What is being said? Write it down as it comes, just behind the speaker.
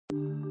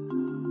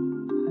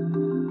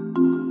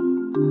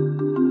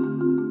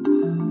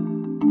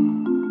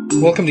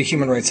Welcome to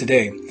Human Rights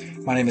Today.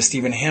 My name is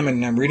Stephen Hammond,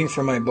 and I'm reading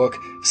from my book,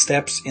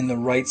 Steps in the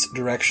Rights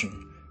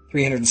Direction,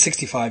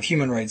 365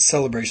 Human Rights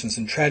Celebrations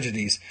and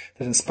Tragedies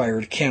that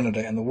Inspired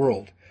Canada and the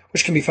World,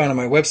 which can be found on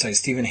my website,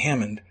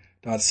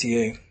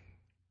 stephenhammond.ca.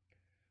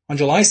 On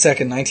July 2,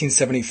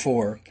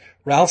 1974,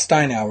 Ralph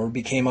Steinauer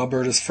became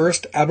Alberta's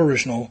first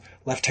Aboriginal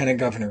Lieutenant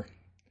Governor.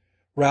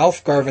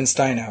 Ralph Garvin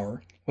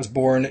Steinauer was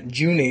born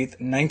June 8,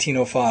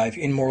 1905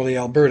 in Morley,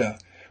 Alberta,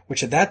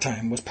 which at that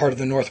time was part of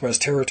the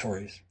Northwest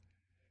Territories.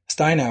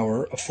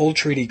 Steinauer, a full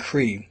Treaty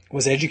Cree,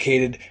 was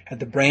educated at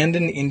the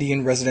Brandon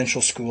Indian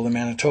Residential School in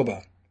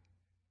Manitoba.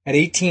 At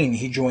 18,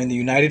 he joined the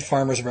United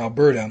Farmers of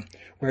Alberta,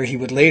 where he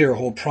would later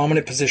hold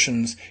prominent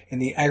positions in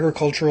the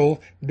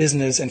agricultural,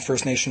 business, and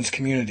First Nations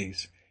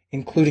communities,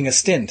 including a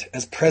stint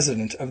as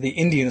president of the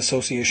Indian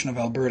Association of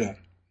Alberta.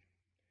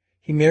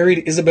 He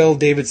married Isabel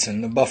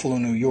Davidson of Buffalo,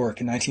 New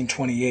York in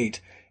 1928,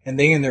 and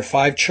they and their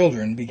 5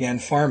 children began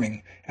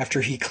farming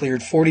after he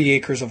cleared 40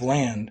 acres of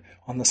land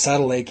on the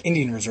Saddle Lake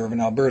Indian Reserve in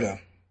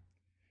Alberta.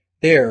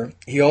 There,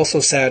 he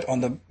also sat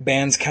on the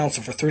band's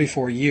council for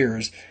 34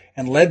 years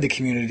and led the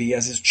community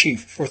as its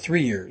chief for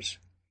 3 years.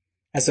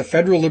 As a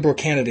federal Liberal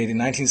candidate in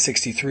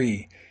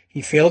 1963,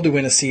 he failed to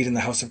win a seat in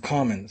the House of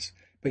Commons,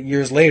 but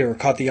years later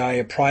caught the eye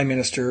of Prime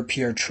Minister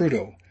Pierre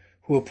Trudeau,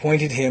 who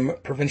appointed him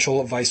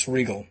provincial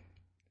vice-regal.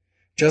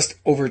 Just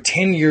over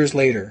 10 years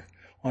later,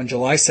 on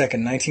July 2,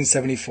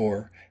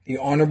 1974, the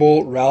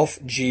Honourable Ralph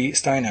G.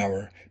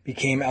 Steinauer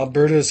became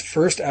Alberta's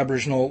first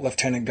Aboriginal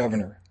Lieutenant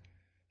Governor.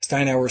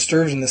 Steinauer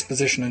served in this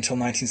position until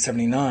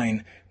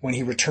 1979, when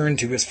he returned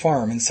to his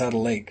farm in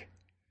Saddle Lake.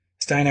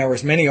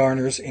 Steinauer's many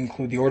honours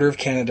include the Order of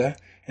Canada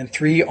and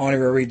 3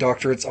 honorary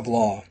doctorates of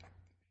law.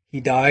 He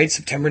died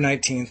September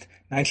 19,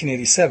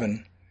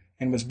 1987,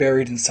 and was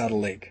buried in Saddle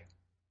Lake.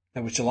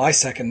 That was July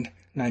 2,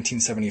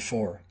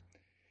 1974.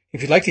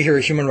 If you'd like to hear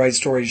a human rights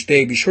story each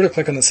day, be sure to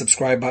click on the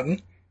subscribe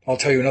button. I'll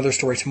tell you another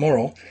story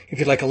tomorrow. If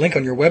you'd like a link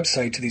on your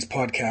website to these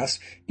podcasts,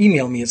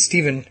 email me at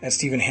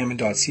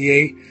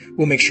stephen@stephenhammond.ca.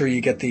 We'll make sure you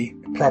get the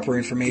proper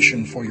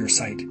information for your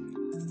site.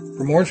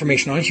 For more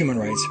information on human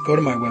rights, go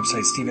to my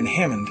website,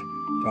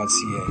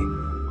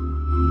 stephenhammond.ca.